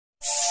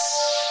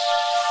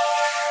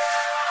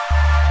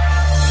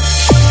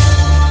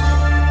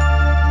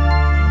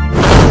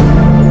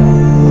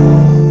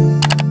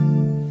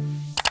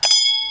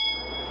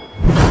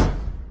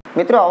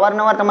મિત્રો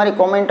અવારનવાર તમારી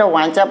કોમેન્ટો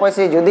વાંચ્યા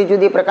પછી જુદી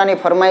જુદી પ્રકારની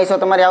ફરમાઈશો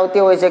તમારી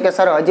આવતી હોય છે કે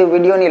સર હજી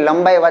વિડીયોની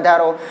લંબાઈ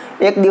વધારો,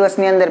 એક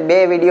દિવસની અંદર 2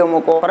 વિડીયો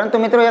મૂકો. પરંતુ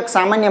મિત્રો એક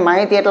સામાન્ય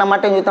માહિતી એટલા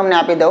માટે હું તમને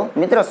આપી દઉં.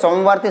 મિત્રો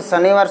સોમવારથી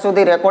શનિવાર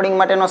સુધી રેકોર્ડિંગ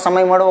માટેનો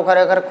સમય મળવો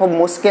ખરેખર ખૂબ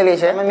મુશ્કેલી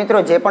છે. તમે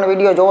મિત્રો જે પણ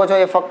વિડીયો જોવો છો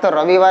એ ફક્ત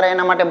રવિવારે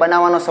એના માટે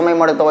બનાવવાનો સમય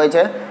મળતો હોય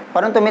છે.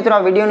 પરંતુ મિત્રો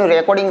આ વિડીયોનું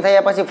રેકોર્ડિંગ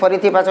થયા પછી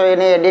ફરીથી પાછો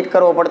એને એડિટ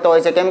કરવો પડતો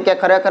હોય છે, કેમ કે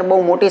ખરેખર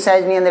બહુ મોટી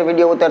સાઇઝની અંદર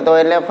વિડીયો ઉતરતો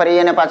હોય એટલે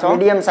ફરી એને પાછો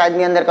મીડિયમ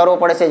સાઇઝની અંદર કરવો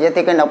પડે છે,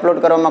 જેથી કરીને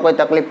અપલોડ કરવામાં કોઈ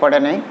તકલીફ પડે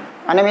નહીં.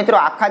 અને મિત્રો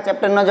આખા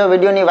ચેપ્ટરનો જો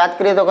વિડીયોની વાત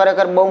કરીએ તો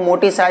ખરેખર બહુ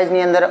મોટી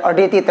સાઇઝની અંદર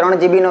 2.5 થી 3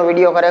 જીબીનો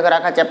વિડીયો ખરેખર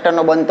આખા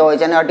ચેપ્ટરનો બનતો હોય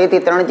છે. અને 2.5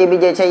 થી 3 જીબી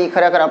જે છે એ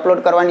ખરેખર અપલોડ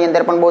કરવાની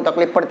અંદર પણ બહુ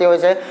તકલીફ પડતી હોય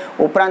છે.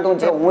 ઉપરાંત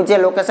હું જે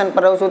લોકેશન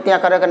પર રહું છું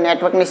ત્યાં ખરેખર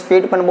નેટવર્કની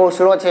સ્પીડ પણ બહુ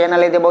સ્લો છે, એના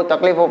લીધે બહુ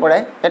તકલીફો પડે.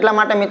 એટલા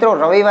માટે મિત્રો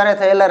રવિવારે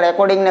થયેલા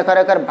રેકોર્ડિંગને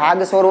ખરેખર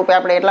ભાગ સ્વરૂપે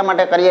આપણે એટલા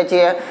માટે કરીએ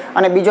છીએ.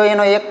 અને બીજો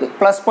એનો એક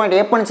પ્લસ પોઈન્ટ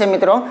એ પણ છે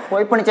મિત્રો,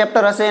 કોઈ પણ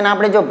ચેપ્ટર હશે એને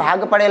આપણે જો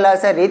ભાગ પડેલા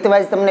હશે,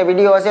 રીતવાઇઝ તમને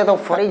વિડીયો હશે, તો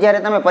ફરી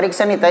જ્યારે તમે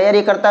પરીક્ષાની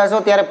તૈયારી કરતા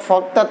હશો ત્યારે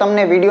ફક્ત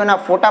તમને વિડીયોના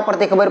ફોટા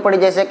પરથી ખબર પડી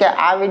જશે કે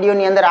આ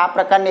વિડીયોની અંદર આ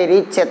પ્રકારની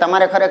રીત છે.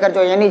 તમારે ખરેખર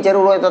જો એની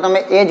જરૂર હોય તો તમે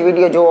એ જ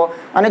વિડીયો જુઓ.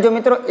 અને જો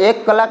મિત્રો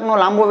 1 કલાકનો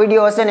લાંબો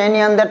વિડીયો હશે ને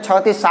એની અંદર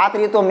 6 થી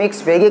 7 રીતો મિક્સ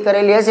ભેગી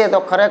કરેલી હશે,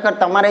 તો ખરેખર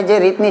તમારે જે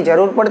રીતની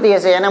જરૂર પડતી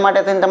હશે એના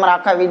માટે થઈને તમારે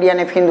આખા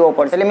વિડીયોને ફીંદવો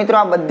પડશે. એટલે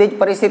મિત્રો આ બધી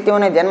જ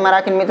પરિસ્થિતિઓને ધ્યાનમાં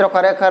રાખીને મિત્રો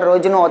ખરેખર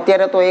રોજનો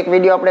અત્યારે તો એક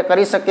વિડીયો આપણે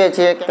કરી શકીએ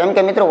છીએ, કેમ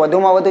કે મિત્રો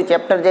વધુમાં વધુ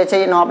ચેપ્ટર જે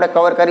છે એનો આપણે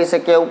કવર કરી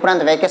શકીએ.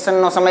 ઉપરાંત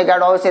વેકેશનનો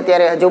સમયગાળો આવશે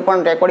ત્યારે હજુ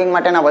પણ રેકોર્ડિંગ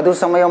માટેના વધુ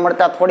સમયો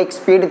મળતા થોડીક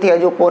સ્પીડથી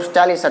હજુ કોર્સ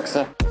ચાલી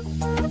શકશે.